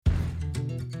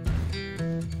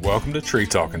Welcome to Tree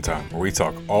Talking Time, where we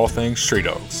talk all things tree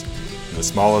dogs, from the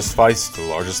smallest feists to the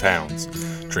largest hounds,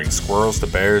 treating squirrels to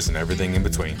bears and everything in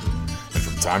between. And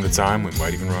from time to time, we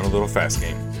might even run a little fast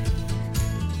game.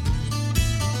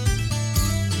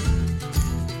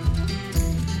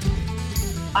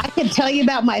 I can tell you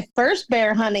about my first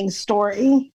bear hunting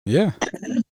story. Yeah,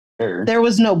 There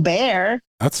was no bear,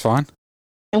 that's fine.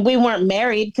 and we weren't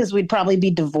married because we'd probably be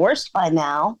divorced by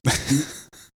now.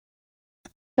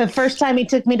 The first time he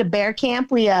took me to bear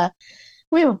camp, it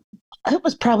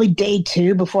was probably day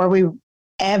 2 before we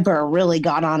ever really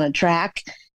got on a track,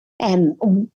 and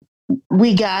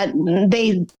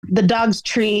the dogs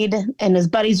treed, and his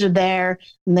buddies are there,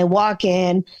 and they walk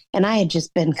in, and I had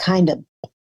just been kind of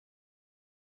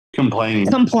complaining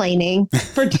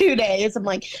for 2 days. I'm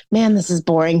like, man, this is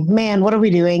boring. Man, what are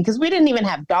we doing? Because we didn't even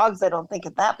have dogs, I don't think,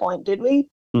 at that point, did we?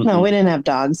 Mm-mm. No, we didn't have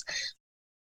dogs.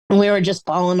 And we were just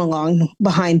following along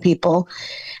behind people.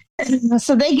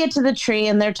 So they get to the tree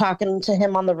and they're talking to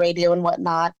him on the radio and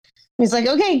whatnot. He's like,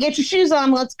 okay, get your shoes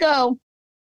on. Let's go.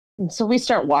 And so we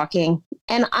start walking.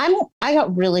 And I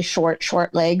got really short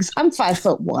legs. I'm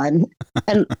 5'1"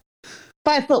 and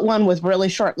 5'1" with really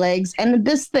short legs. And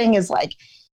this thing is like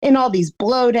in all these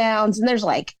blowdowns, and there's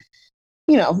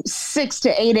 6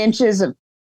 to 8 inches of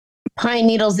pine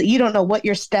needles that you don't know what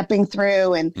you're stepping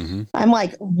through. And I'm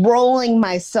like rolling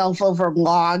myself over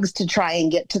logs to try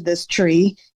and get to this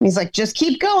tree. And he's like, just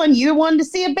keep going. You wanted to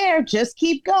see a bear. Just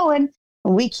keep going.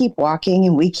 And we keep walking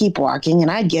and we keep walking. And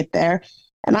I get there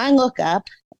and I look up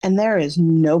and there is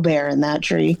no bear in that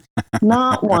tree.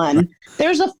 Not one.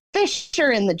 There's a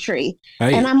fisher in the tree.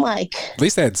 Hey, and I'm like, at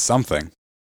least they had something.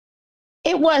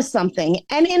 It was something.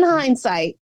 And in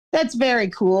hindsight, that's very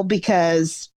cool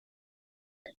because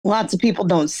lots of people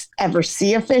don't ever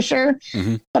see a fisher.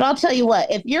 But I'll tell you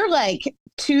what, if you're like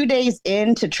 2 days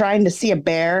into trying to see a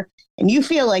bear and you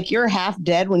feel like you're half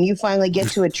dead when you finally get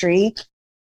to a tree,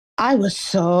 I was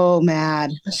so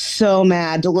mad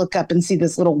to look up and see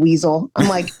this little weasel. I'm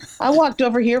like, I walked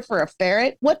over here for a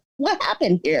ferret. What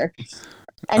happened here?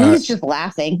 And he's just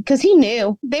laughing because he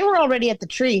knew they were already at the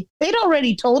tree. They'd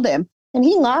already told him. And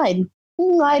he lied. He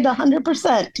lied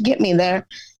 100% to get me there.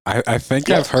 I think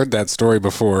I've heard that story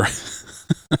before.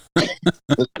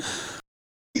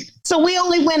 So we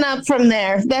only went up from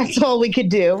there. That's all we could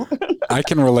do. I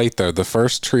can relate, though. The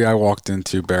first tree I walked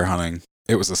into bear hunting,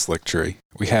 it was a slick tree.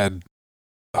 We had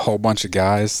a whole bunch of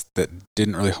guys that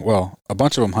didn't really, well, a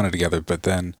bunch of them hunted together, but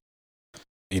then,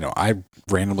 I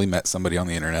randomly met somebody on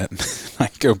the internet and I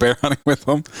go bear hunting with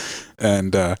them.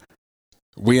 And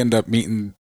we end up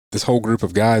meeting this whole group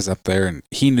of guys up there, and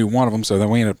he knew one of them, so then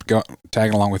we ended up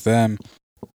tagging along with them,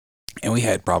 and we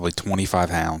had probably 25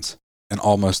 hounds, and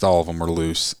almost all of them were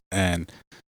loose, and,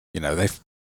 they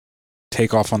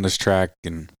take off on this track,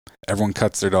 and everyone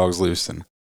cuts their dogs loose, and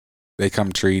they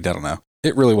come treed. I don't know.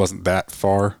 It really wasn't that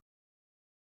far.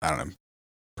 I don't know.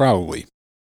 Probably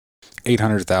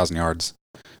 800, 1,000 yards.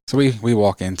 So we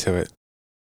walk into it,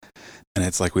 and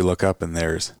it's like we look up, and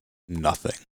there's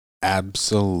nothing.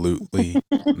 Absolutely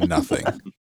nothing.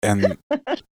 And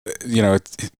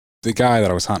it's the guy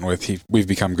that I was hunting with, we've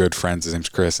become good friends. His name's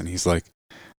Chris, and he's like,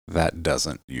 that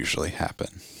doesn't usually happen.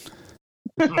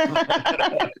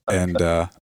 and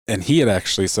he had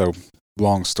actually, so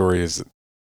backstory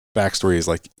is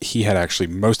like he had actually,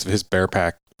 most of his bear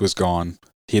pack was gone.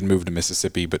 He had moved to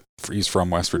Mississippi, but he's from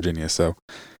West Virginia, so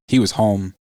he was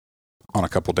home on a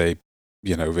couple day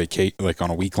on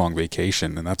a week-long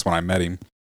vacation, and that's when I met him.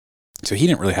 So he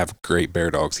didn't really have great bear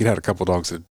dogs. He'd had a couple dogs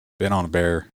that had been on a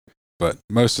bear, but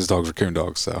most of his dogs were coon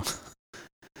dogs. So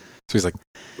he's like,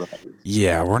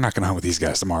 yeah, we're not going to hunt with these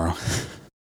guys tomorrow.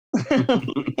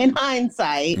 In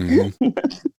hindsight.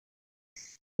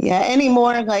 Yeah,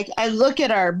 anymore, like I look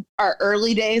at our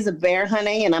early days of bear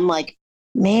hunting and I'm like,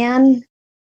 man,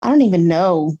 I don't even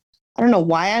know. I don't know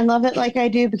why I love it like I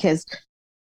do, because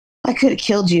I could have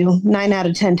killed you 9 out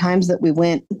of 10 times that we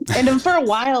went. And for a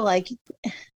while, like,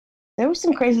 there was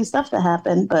some crazy stuff that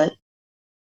happened, but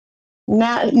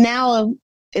now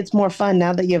it's more fun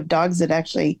now that you have dogs that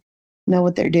actually know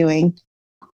what they're doing.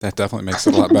 That definitely makes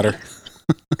it a lot better.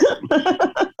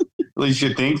 At least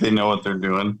you think they know what they're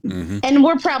doing. And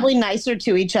we're probably nicer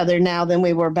to each other now than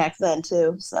we were back then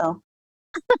too. So.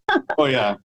 Oh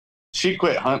yeah, she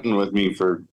quit hunting with me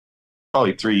for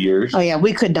probably 3 years. Oh yeah,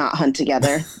 we could not hunt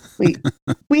together.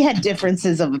 We had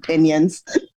differences of opinions.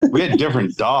 We had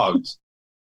different dogs.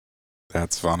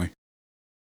 That's funny.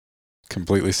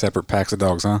 Completely separate packs of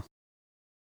dogs, huh?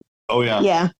 Oh, yeah.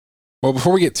 Yeah. Well,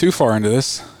 before we get too far into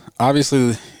this,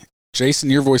 obviously, Jason,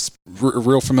 your voice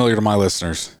real familiar to my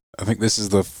listeners. I think this is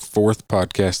the 4th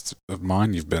podcast of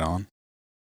mine you've been on.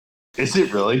 Is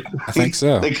it really? I think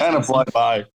so. They kind of fly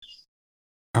by.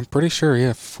 I'm pretty sure,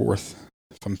 yeah, 4th.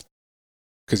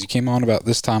 Because you came on about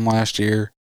this time last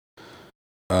year.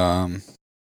 The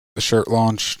shirt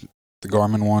launch, the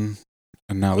Garmin one,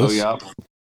 and now this. Oh, yeah.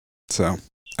 So,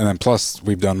 and then plus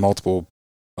we've done multiple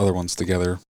other ones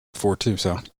together before too.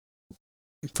 So,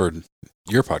 for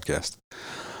your podcast,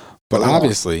 but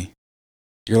obviously,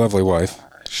 your lovely wife,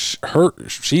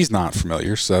 she's not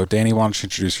familiar. So, Danny, why don't you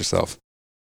introduce yourself?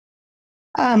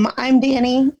 I'm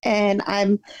Danny, and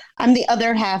I'm the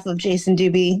other half of Jason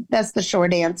Doobie. That's the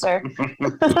short answer.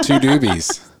 The two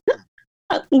doobies.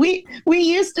 We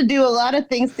used to do a lot of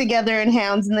things together in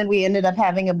Hounds, and then we ended up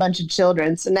having a bunch of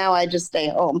children. So now I just stay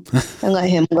home and let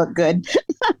him look good.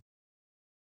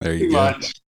 There you go.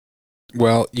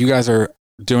 Well, you guys are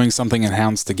doing something in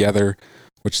Hounds together,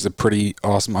 which is a pretty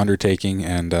awesome undertaking,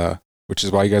 and which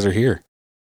is why you guys are here.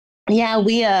 Yeah,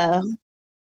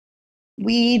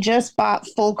 we just bought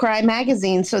Full Cry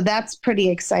magazine, so that's pretty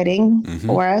exciting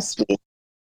for us.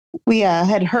 We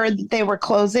had heard that they were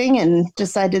closing and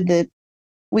decided that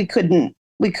we couldn't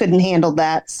handle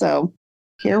that. So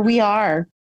here we are.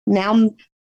 Now I'm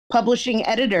publishing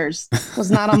editors. Was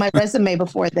not on my resume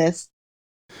before this.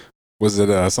 Was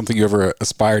it something you ever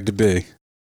aspired to be?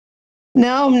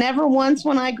 No, never once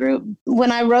when I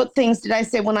wrote things did I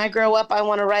say when I grow up I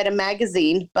want to write a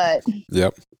magazine, but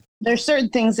yep. There's certain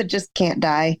things that just can't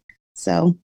die.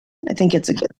 So I think it's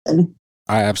a good thing.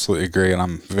 I absolutely agree, and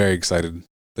I'm very excited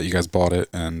that you guys bought it.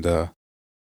 And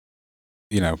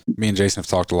me and Jason have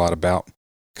talked a lot about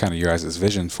kind of your guys'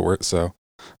 vision for it. So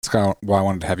it's kind of why I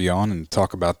wanted to have you on and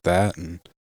talk about that. And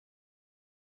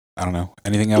I don't know,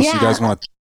 anything else you guys want to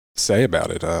say about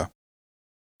it?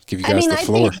 Give you guys the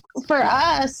floor. I think for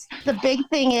us, the big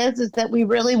thing is that we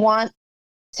really want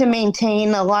to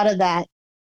maintain a lot of that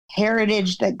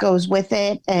heritage that goes with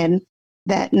it and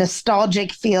that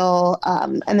nostalgic feel.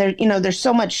 And there's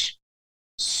so much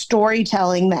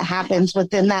storytelling that happens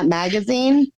within that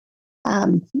magazine.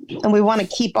 And we want to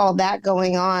keep all that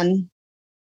going on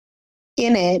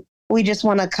in it. We just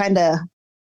want to kind of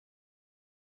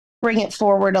bring it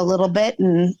forward a little bit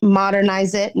and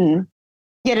modernize it and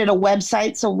get it a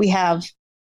website so we have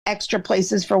extra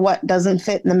places for what doesn't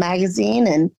fit in the magazine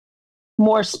and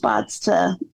more spots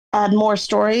to add more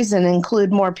stories and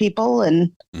include more people.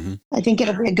 And I think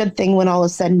it'll be a good thing when all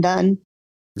is said and done.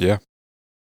 Yeah.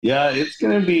 Yeah, it's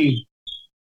going to be,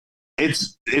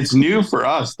 it's new for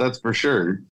us, that's for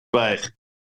sure. But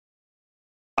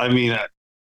I mean,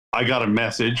 I got a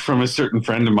message from a certain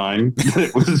friend of mine that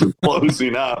it was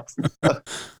closing up.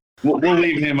 We'll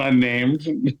leave him unnamed.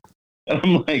 And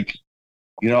I'm like,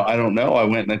 I don't know. I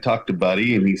went and I talked to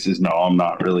Buddy and he says, no, I'm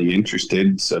not really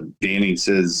interested. So Danny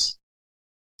says,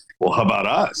 well, how about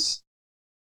us?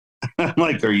 I'm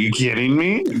like, are you kidding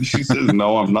me? And she says,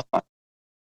 no, I'm not.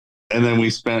 And then we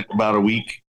spent about a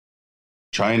week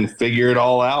trying to figure it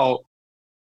all out.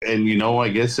 And, I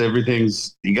guess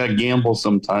you got to gamble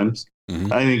sometimes.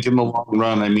 I think in the long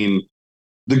run, I mean,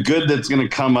 the good that's going to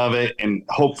come of it and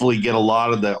hopefully get a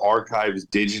lot of the archives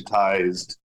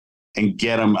digitized and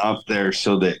get them up there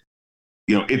so that,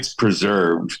 it's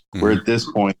preserved. Where at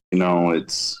this point, I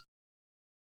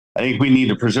think we need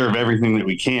to preserve everything that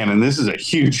we can. And this is a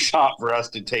huge shot for us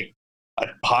to take a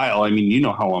pile. I mean, you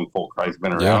know how long Full Cry's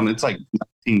been around. Yeah. It's like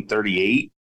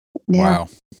 1938. Yeah. Wow.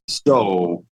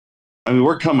 So, I mean,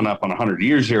 we're coming up on 100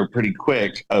 years here pretty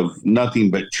quick of nothing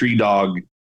but Tree Dog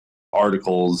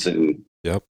articles. And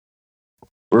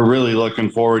we're really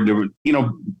looking forward to,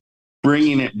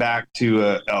 bringing it back to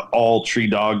a all Tree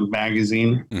Dog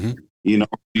magazine.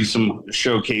 Do some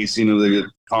showcasing of the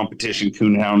competition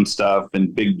coonhound stuff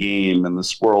and big game and the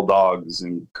squirrel dogs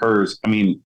and curs. I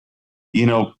mean,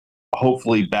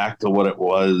 hopefully back to what it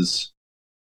was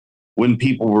when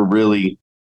people were really,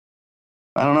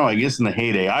 I don't know, I guess in the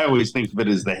heyday. I always think of it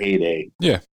as the heyday.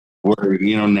 Yeah. Where,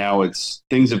 now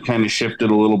things have kind of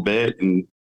shifted a little bit and,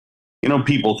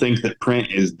 people think that print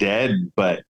is dead,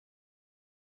 but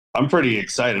I'm pretty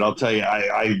excited. I'll tell you,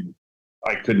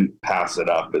 I couldn't pass it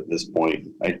up at this point.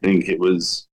 I think it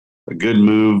was a good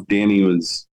move.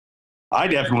 I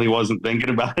definitely wasn't thinking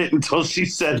about it until she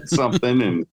said something.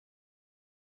 And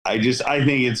I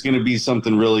think it's going to be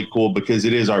something really cool because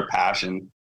it is our passion.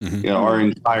 Our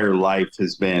entire life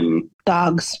has been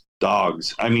dogs.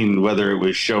 I mean, whether it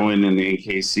was showing in the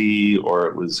AKC or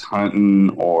it was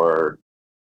hunting or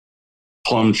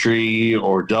Plumtree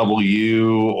or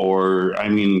W or,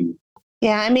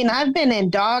 Yeah, I've been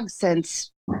in dogs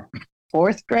since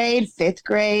 4th grade, 5th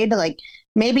grade, like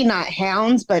maybe not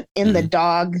hounds, but in the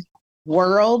dog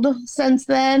world since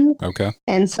then. Okay.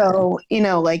 And so,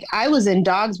 I was in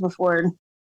dogs before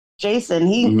Jason.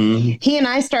 He and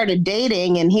I started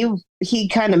dating, and he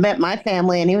kind of met my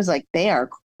family, and he was like, "They are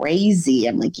crazy."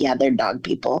 I'm like, "Yeah, they're dog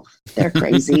people. They're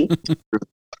crazy."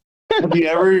 Have you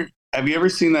ever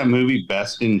seen that movie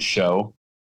Best in Show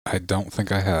I don't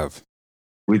think I have.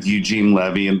 with Eugene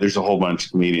Levy? And there's a whole bunch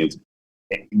of comedians.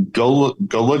 Go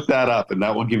look that up, and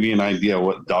that will give you an idea of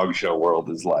what dog show world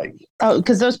is like. Oh,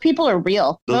 because those people are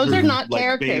real. Those are not like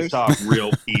characters. based off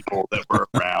real people that were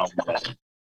around.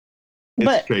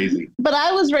 It's crazy. But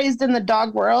I was raised in the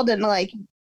dog world, and like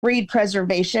breed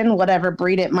preservation, whatever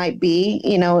breed it might be,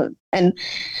 and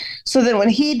so then when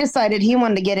he decided he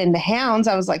wanted to get into hounds,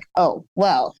 I was like, oh,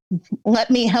 well, let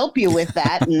me help you with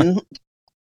that. And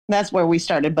that's where we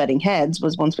started butting heads,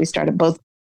 was once we started both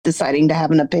deciding to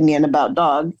have an opinion about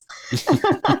dogs.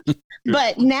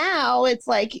 But now it's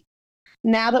like,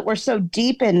 now that we're so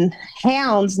deep in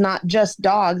hounds, not just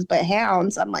dogs, but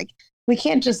hounds, I'm like, we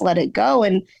can't just let it go.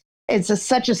 And it's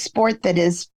such a sport that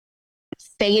is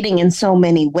fading in so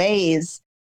many ways.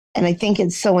 And I think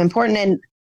it's so important. And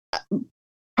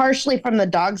partially from the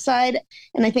dog side,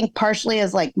 and I think partially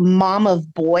as like mom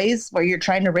of boys, where you're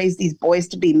trying to raise these boys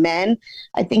to be men,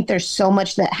 I think there's so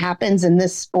much that happens in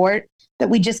this sport that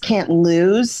we just can't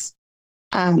lose.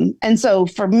 And so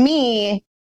for me,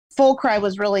 Full Cry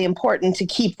was really important to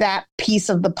keep that piece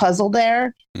of the puzzle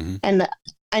there. Mm-hmm. And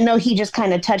I know he just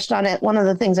kind of touched on it. One of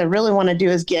the things I really want to do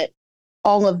is get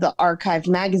all of the archived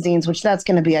magazines, which that's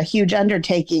going to be a huge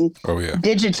undertaking,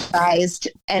 digitized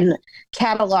and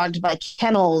cataloged by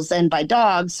kennels and by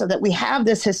dogs, so that we have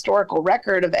this historical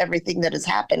record of everything that has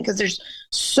happened, because there's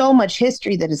so much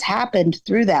history that has happened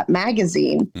through that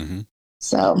magazine. Mm-hmm.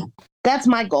 So that's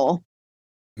my goal.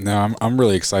 No, I'm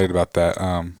really excited about that.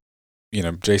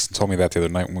 Jason told me that the other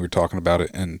night when we were talking about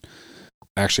it, and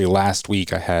actually last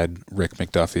week I had Rick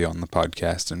McDuffie on the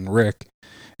podcast, and Rick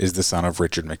is the son of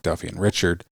Richard McDuffie, and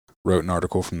Richard wrote an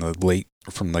article from the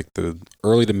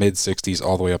early to mid 60s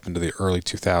all the way up into the early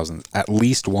 2000s, at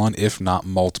least one, if not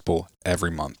multiple, every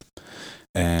month,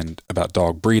 and about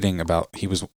dog breeding. He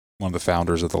was one of the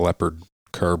founders of the leopard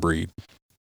cur breed,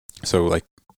 so like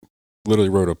literally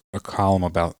wrote a column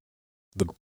about the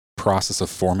process of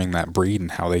forming that breed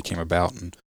and how they came about.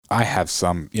 And I have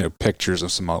some pictures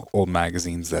of some old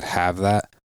magazines that have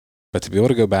that, but to be able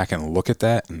to go back and look at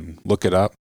that and look it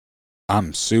up,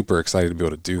 I'm super excited to be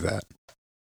able to do that.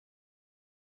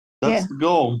 That's the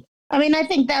goal. I mean, I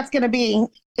think that's going to be,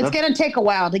 it's going to take a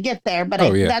while to get there, but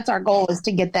that's our goal, is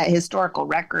to get that historical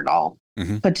record all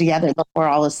put together before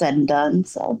all is said and done.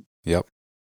 So, yep.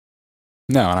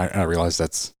 No, and I realize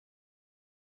that's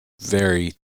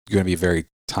going to be a very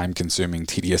time consuming,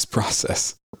 tedious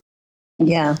process.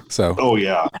 Yeah. So,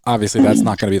 obviously that's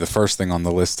not going to be the first thing on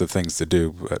the list of things to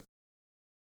do, but.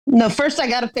 No, first I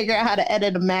got to figure out how to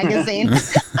edit a magazine.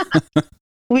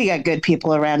 We got good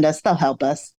people around us. They'll help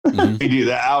us. We do.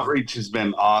 The outreach has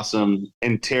been awesome.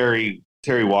 And Terry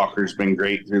Walker's been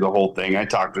great through the whole thing. I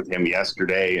talked with him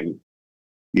yesterday, and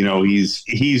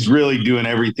he's really doing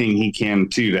everything he can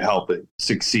too to help it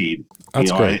succeed.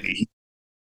 That's great.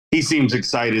 He seems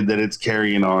excited that it's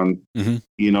carrying on. So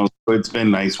it's been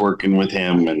nice working with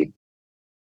him, and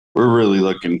we're really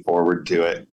looking forward to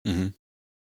it.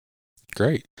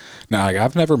 Great. Now,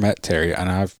 I've never met Terry, and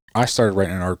I started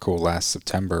writing an article last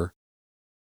September,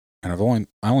 and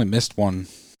I only missed 1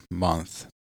 month.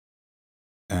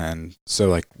 And so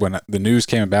like when the news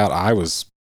came about, I was,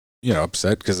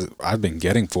 upset, because I've been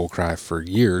getting Full Cry for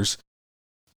years.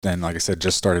 Then, like I said,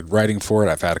 just started writing for it.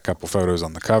 I've had a couple photos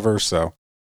on the cover, so,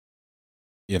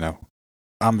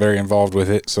 I'm very involved with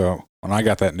it. So when I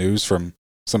got that news from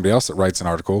somebody else that writes an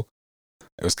article,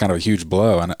 it was kind of a huge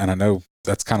blow. And I know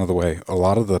that's kind of the way a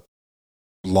lot of the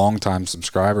longtime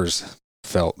subscribers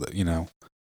felt,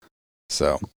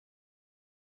 so.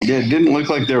 Yeah, it didn't look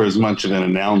like there was much of an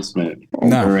announcement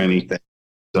or anything.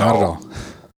 So. Not at all.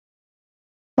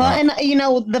 Well, and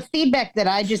the feedback that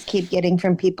I just keep getting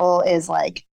from people is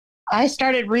like, I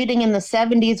started reading in the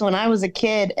 70s when I was a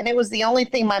kid, and it was the only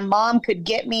thing my mom could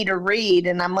get me to read.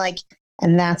 And I'm like,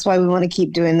 and that's why we want to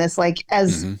keep doing this. Like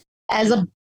as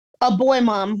a boy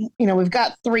mom, we've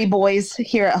got 3 boys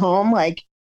here at home. Like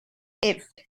it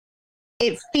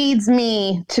feeds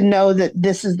me to know that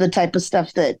this is the type of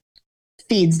stuff that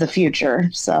feeds the future.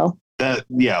 So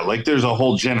like there's a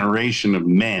whole generation of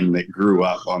men that grew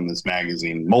up on this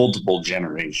magazine, multiple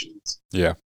generations.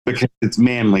 Yeah. Because it's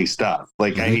manly stuff.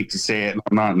 Like I hate to say it,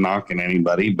 I'm not knocking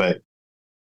anybody, but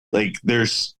like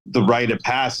there's the rite of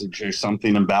passage or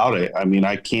something about it. I mean,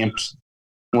 I camped.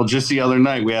 Well, just the other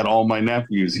night, we had all my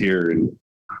nephews here, and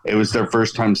it was their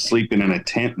first time sleeping in a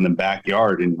tent in the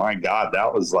backyard. And my God,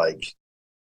 that was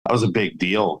a big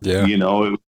deal. Yeah. It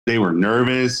was they were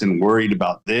nervous and worried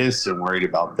about this and worried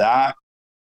about that.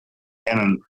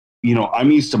 And, I'm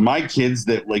used to my kids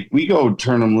that like we go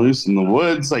turn them loose in the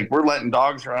woods. Like we're letting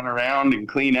dogs run around and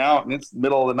clean out and it's the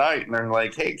middle of the night. And they're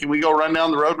like, hey, can we go run down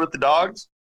the road with the dogs?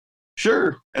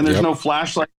 Sure. And there's no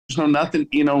flashlight. There's no nothing,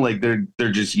 like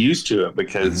they're just used to it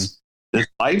because this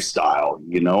lifestyle,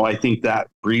 I think that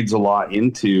breeds a lot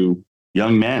into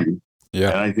young men. Yeah.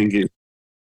 And I think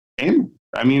and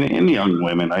young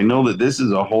women. I know that this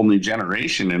is a whole new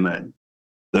generation and that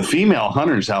the female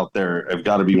hunters out there have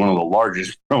got to be one of the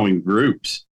largest growing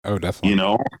groups. Oh, definitely.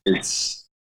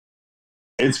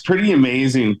 It's pretty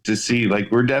amazing to see.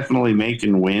 Like we're definitely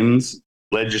making wins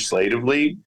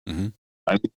legislatively. Mm-hmm.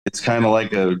 I mean, it's kind of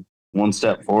like a one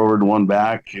step forward, one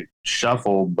back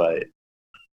shuffle, but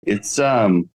it's I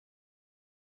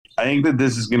think that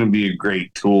this is going to be a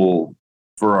great tool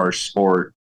for our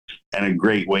sport and a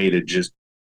great way to just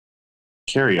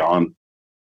carry on.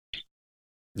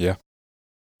 Yeah.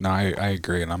 No, I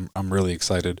agree, and I'm really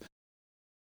excited.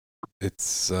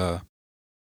 It's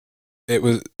it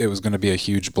was going to be a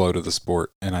huge blow to the sport,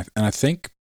 and I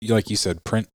think, like you said,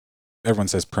 print. Everyone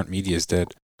says print media is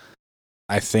dead.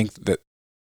 I think that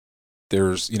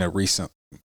there's recent.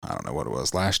 I don't know what it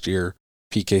was last year.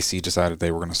 PKC decided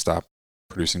they were going to stop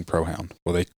producing Pro Hound.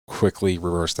 Well, they quickly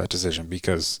reversed that decision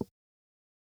because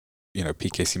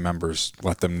PKC members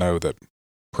let them know that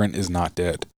print is not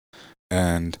dead,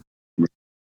 and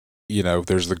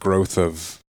there's the growth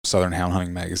of Southern Hound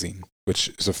Hunting Magazine, which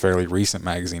is a fairly recent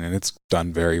magazine, and it's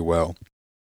done very well.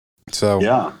 So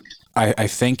yeah, I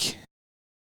think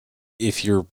if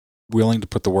you're willing to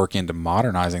put the work into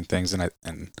modernizing things, and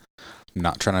I'm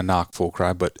not trying to knock Full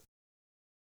Cry, but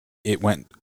it went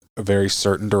a very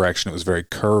certain direction. It was very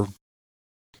curved.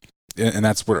 And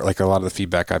that's where like a lot of the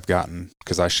feedback I've gotten,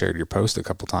 because I shared your post a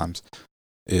couple times,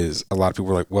 is a lot of people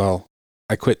were like, well,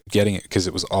 I quit getting it because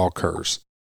it was all curs.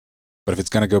 But if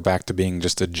it's going to go back to being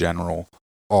just a general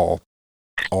all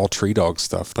tree dog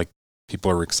stuff, like people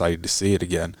are excited to see it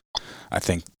again. I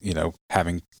think,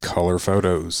 having color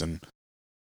photos and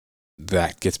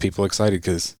that gets people excited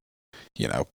because,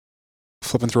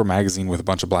 flipping through a magazine with a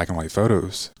bunch of black and white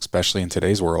photos, especially in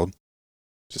today's world,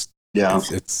 just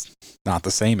it's not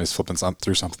the same as flipping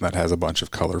through something that has a bunch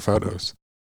of color photos.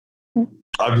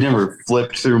 I've never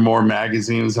flipped through more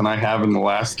magazines than I have in the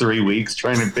last 3 weeks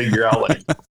trying to figure out like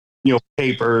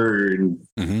paper and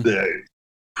the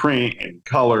print and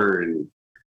color, and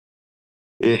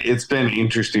it's been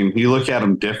interesting. You look at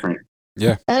them different.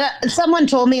 Yeah. And someone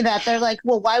told me that. They're like,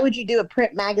 well, why would you do a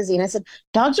print magazine? I said,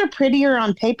 dogs are prettier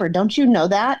on paper. Don't you know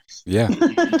that? Yeah.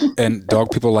 And dog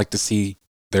people like to see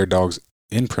their dogs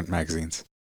in print magazines.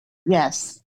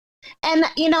 Yes. And,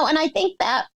 and I think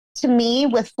that to me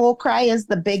with Full Cry is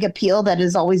the big appeal that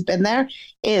has always been there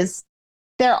is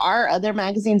there are other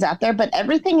magazines out there, but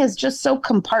everything is just so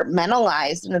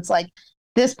compartmentalized. And it's like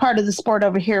this part of the sport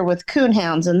over here with coon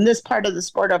hounds and this part of the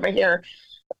sport over here,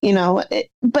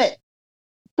 but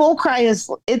Full Cry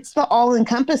it's the all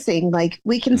encompassing. Like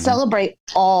we can celebrate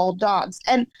all dogs,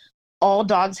 and all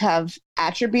dogs have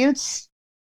attributes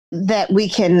that we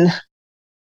can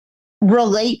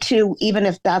relate to, even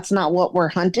if that's not what we're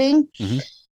hunting.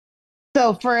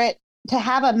 So for it to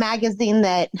have a magazine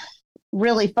that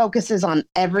really focuses on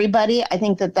everybody, I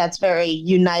think that that's very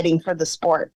uniting for the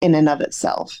sport in and of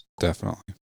itself.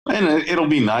 Definitely. And it'll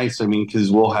be nice. I mean, because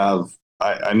we'll have,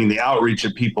 the outreach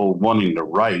of people wanting to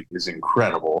write is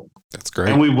incredible. That's great.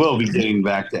 And we will be getting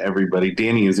back to everybody.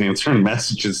 Danny is answering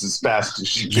messages as fast as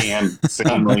she can.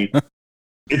 Suddenly,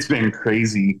 it's been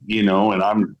crazy, and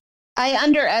I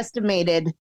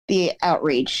underestimated the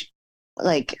outreach.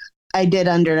 Like I did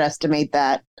underestimate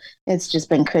that. It's just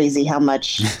been crazy how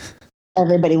much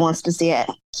everybody wants to see it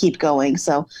keep going.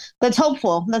 So that's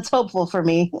hopeful. That's hopeful for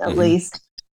me, at least.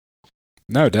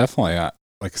 No, definitely.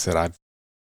 Like I said, I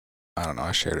don't know.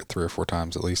 I shared it 3 or 4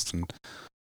 times at least, and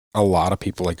a lot of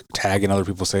people like tagging other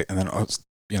people say, and then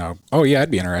oh yeah,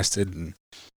 I'd be interested. And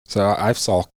so I've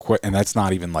saw quit, and that's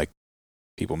not even like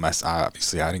people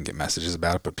obviously I didn't get messages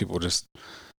about it, but people just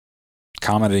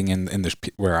commenting in this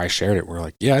where I shared it were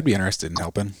like, yeah, I'd be interested in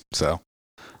helping. So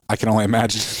I can only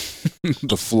imagine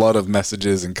the flood of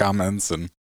messages and comments, and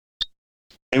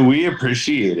we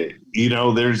appreciate it.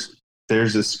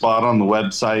 There's a spot on the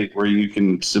website where you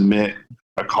can submit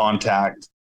a contact,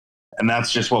 and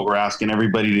that's just what we're asking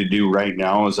everybody to do right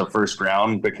now as a first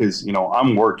round, because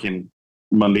I'm working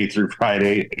Monday through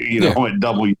Friday at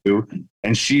W,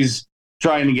 and she's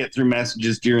trying to get through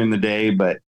messages during the day,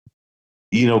 but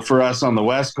for us on the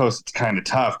West Coast, it's kind of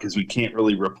tough because we can't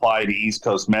really reply to East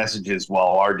Coast messages while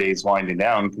our day's winding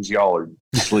down because y'all are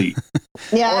asleep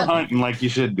Yeah. or hunting like you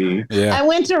should be. Yeah. I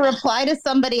went to reply to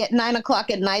somebody at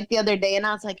 9:00 at night the other day, and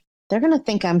I was like, they're going to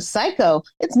think I'm psycho.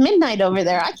 It's midnight over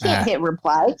there. I can't hit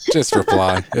reply. Just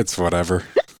reply. It's whatever.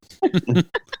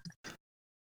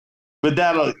 But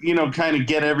that'll, kind of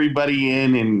get everybody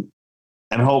in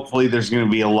and hopefully there's going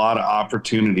to be a lot of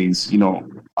opportunities.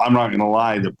 I'm not going to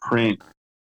lie, the print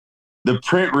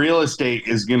real estate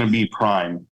is going to be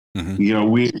prime.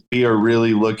 Mm-hmm. We are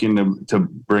really looking to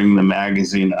bring the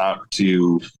magazine up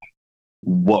to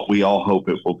what we all hope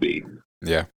it will be.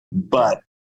 Yeah. But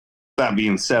that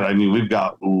being said, I mean, we've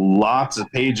got lots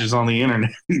of pages on the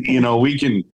internet.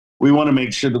 We want to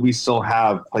make sure that we still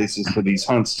have places for these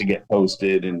hunts to get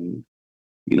posted and,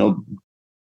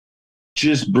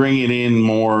 just bringing in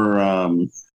more,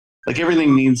 like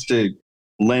everything needs to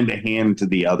lend a hand to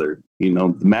the other,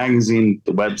 the magazine,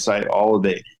 the website, all of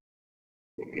it.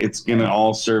 It's going to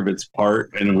all serve its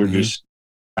part and we're just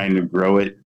trying to grow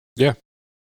it. Yeah.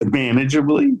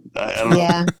 Manageably. I don't know.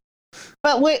 Yeah.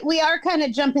 But we are kind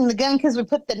of jumping the gun because we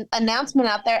put the announcement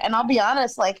out there. And I'll be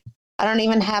honest, like, I don't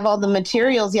even have all the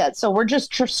materials yet. So we're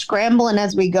just scrambling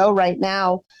as we go right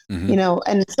now,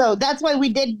 and so that's why we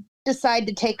did decide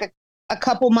to take a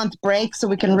couple month break so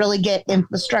we can really get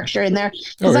infrastructure in there.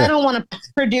 Because I don't want to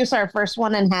produce our first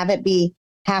one and have it be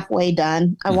halfway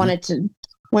done. I want it to,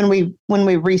 when we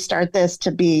restart this,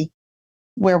 to be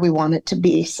where we want it to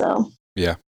be. So,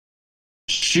 yeah.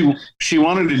 She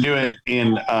wanted to do it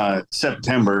in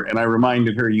September, and I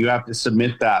reminded her you have to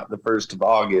submit that the 1st of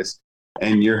August,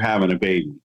 and you're having a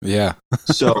baby. Yeah.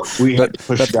 So we had to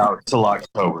push it out till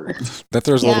October. That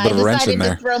throws a little bit of a wrench in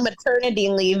there. I decided to throw maternity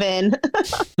leave in.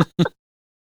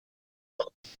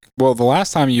 Well, the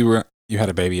last time you had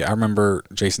a baby, I remember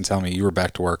Jason telling me you were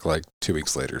back to work like 2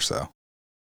 weeks later. So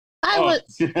I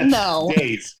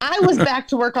was back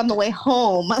to work on the way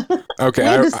home. Okay.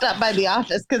 I had to stop by the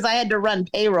office because I had to run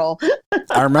payroll.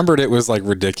 I remembered it was like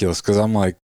ridiculous because I'm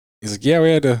like, he's like, yeah, we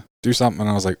had to do something. And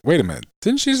I was like, wait a minute,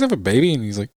 didn't she just have a baby? And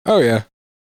he's like, oh yeah.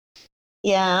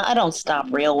 Yeah, I don't stop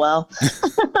real well.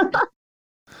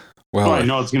 Well, I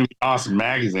know it's going to be an awesome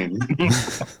magazine.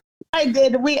 I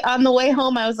did. On the way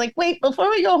home, I was like, wait,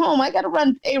 before we go home, I got to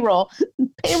run payroll.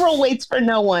 Payroll waits for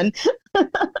no one.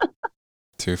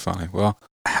 Too funny. Well,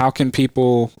 how can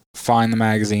people find the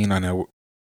magazine? I know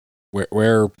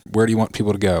where do you want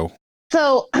people to go?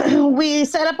 So we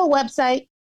set up a website,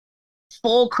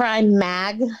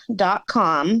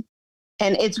 fullcrimemag.com,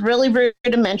 and it's really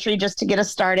rudimentary just to get us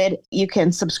started. You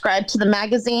can subscribe to the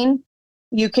magazine.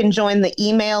 You can join the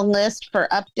email list for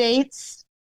updates,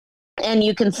 and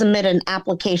you can submit an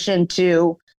application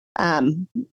to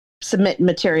submit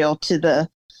material to the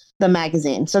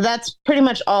magazine. So that's pretty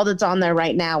much all that's on there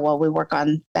right now while we work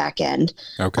on back end.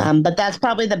 Okay. But that's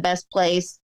probably the best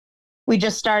place. We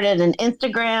just started an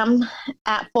Instagram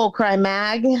at Full Crime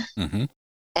Mag. Mm-hmm.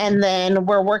 And then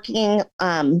we're working,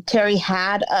 Terry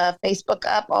had a Facebook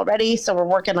up already. So we're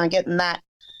working on getting that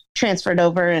transferred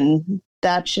over, and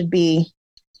that should be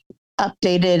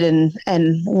updated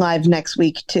and live next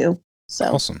week too.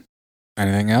 So awesome.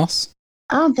 Anything else?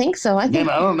 I don't think so. I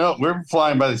don't know. We're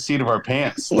flying by the seat of our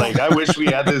pants. Like, I wish we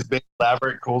had this big,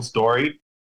 elaborate, cool story.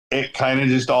 It kind of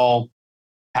just all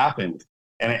happened,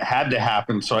 and it had to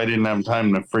happen, so I didn't have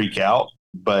time to freak out.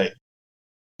 But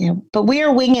we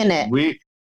are winging it.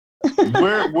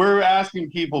 We're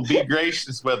asking people, be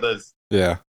gracious with us.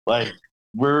 Yeah. Like,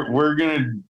 we're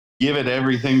gonna give it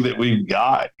everything that we've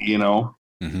got,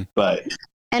 Mm-hmm.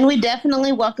 And we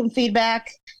definitely welcome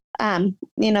feedback. I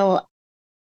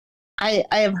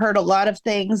have heard a lot of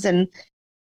things, and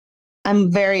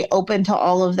I'm very open to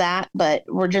all of that, but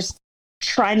we're just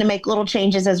trying to make little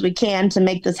changes as we can to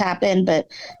make this happen. But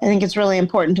I think it's really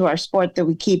important to our sport that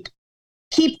we keep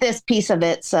this piece of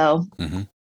it. So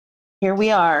here we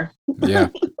are. Yeah.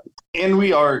 And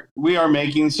we are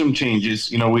making some changes.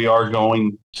 We are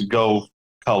going to go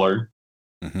color.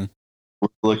 Mm-hmm. We're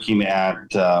looking at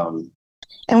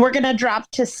and we're going to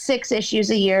drop to 6 issues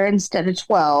a year instead of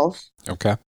 12.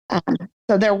 Okay.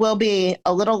 So there will be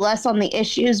a little less on the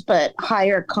issues, but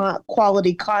higher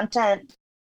quality content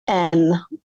and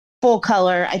full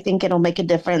color. I think it'll make a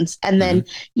difference. And then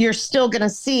you're still going to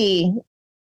see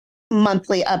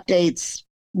monthly updates,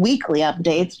 weekly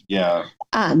updates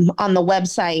on the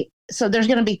website. So there's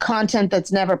going to be content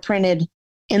that's never printed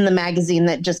in the magazine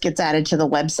that just gets added to the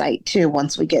website too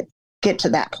once we get to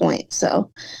that point.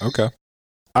 So okay.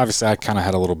 Obviously, I kind of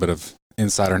had a little bit of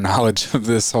insider knowledge of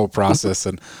this whole process,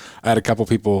 and I had a couple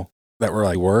people that were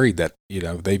like worried that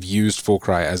they've used Full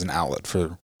Cry as an outlet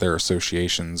for their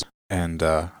associations. And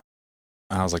I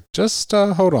was like, just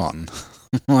hold on.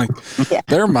 Like,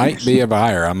 there might be a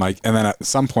buyer. I'm like, and then at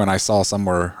some point I saw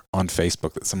somewhere on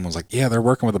Facebook that someone was like, yeah, they're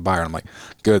working with a buyer. I'm like,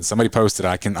 good. Somebody posted.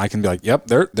 I can be like, yep,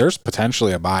 there's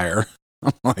potentially a buyer.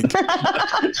 I'm like,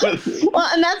 well,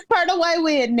 and that's part of why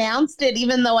we announced it,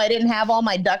 even though I didn't have all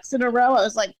my ducks in a row. I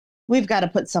was like, we've got to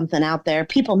put something out there.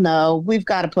 People know we've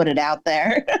got to put it out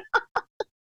there.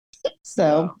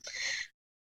 So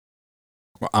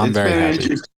well, I'm very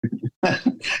happy.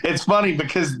 It's funny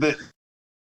because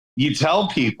you tell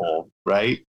people,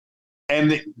 right?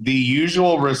 And the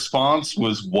usual response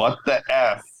was, what the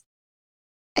F?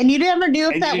 And you never knew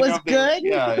if that was good.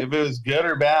 If it was good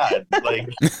or bad. Like,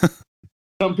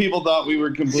 some people thought we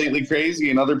were completely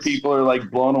crazy, and other people are like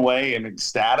blown away and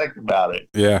ecstatic about it.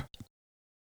 Yeah.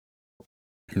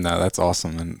 No, that's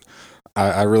awesome. And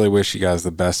I really wish you guys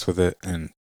the best with it. And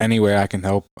any way I can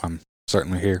help, I'm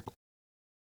certainly here.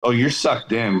 Oh, you're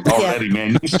sucked in already,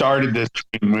 man. You started this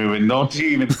train moving. Don't you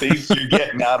even think you're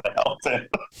getting out of helping?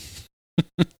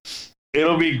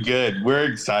 It'll be good. We're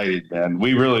excited, man.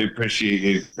 We really appreciate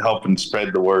you helping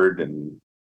spread the word. And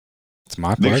it's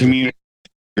my pleasure. The community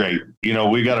is great. You know,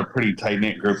 we got a pretty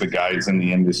tight-knit group of guys in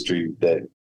the industry that,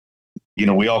 you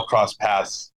know, we all cross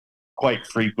paths quite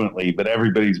frequently, but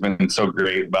everybody's been so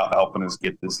great about helping us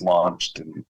get this launched.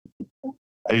 And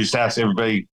I just ask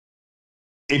everybody,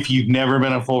 if you've never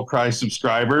been a Full Cry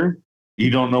subscriber, you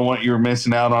don't know what you're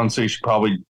missing out on, so you should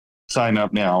probably sign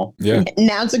up now. Yeah.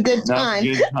 Now's a good time.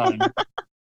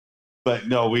 But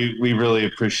no, we really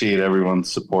appreciate everyone's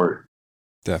support.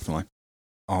 Definitely.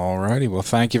 All righty. Well,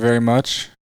 thank you very much.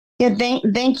 Yeah,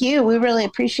 thank you. We really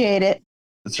appreciate it.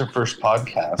 It's our first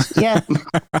podcast. Yeah.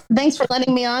 Thanks for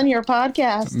letting me on your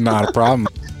podcast. Not a problem.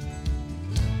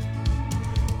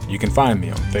 You can find me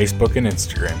on Facebook and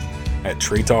Instagram at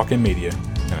Tree Talking Media.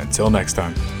 And until next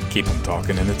time, keep them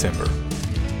talking in the timber.